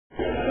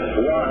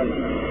1,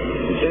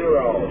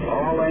 0.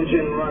 All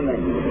engine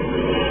running.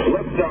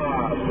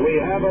 Liftoff. We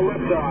have a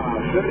liftoff.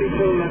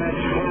 32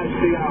 minutes past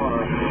the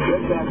hour.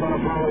 Liftoff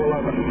on Apollo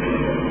 11.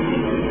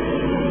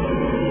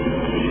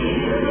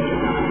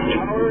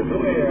 Tower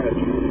cleared.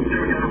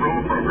 We got a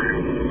roll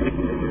program.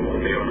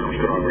 Neil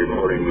Armstrong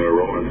reporting the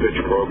roll and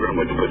pitch program,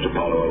 which puts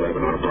Apollo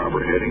 11 on a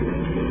proper heading.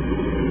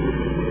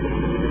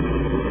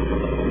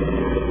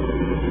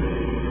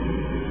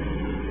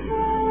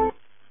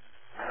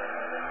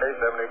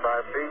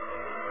 75 feet.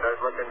 That's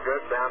looking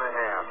good. Down a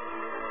half.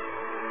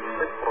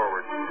 Pitch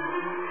forward.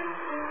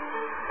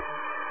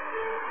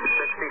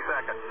 60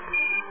 seconds.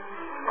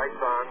 Lights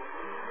on.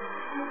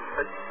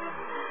 Pitch.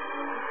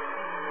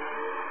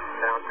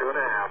 Down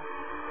 2.5.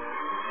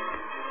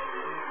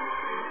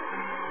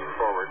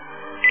 Forward.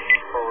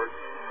 Forward.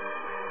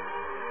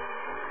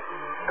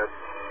 That's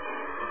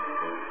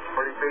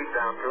 40 feet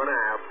down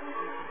 2.5.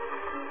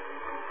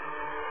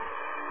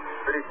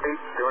 30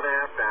 feet,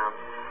 2.5 down.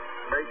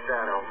 Straight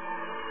shadow.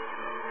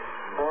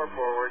 4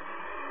 forward.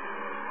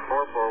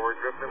 4 forward.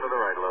 Drift into the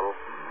right a little.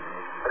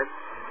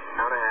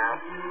 Down a half.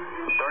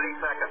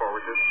 30 seconds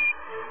forward. Just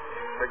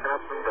picking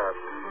up some dust.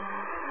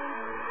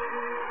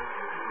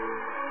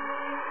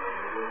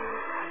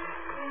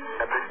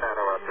 Got big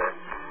shadow out there.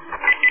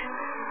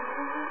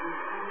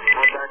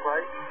 Contact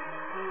light.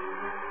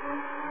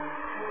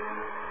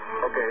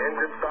 Okay,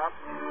 engine stop.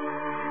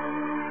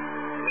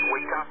 We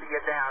copy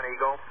you down,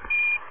 Eagle.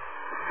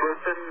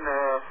 Listen,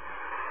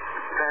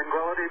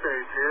 Tranquility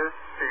Base here.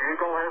 The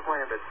Eagle has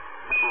landed.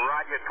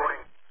 Roger,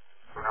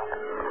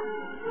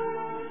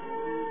 20.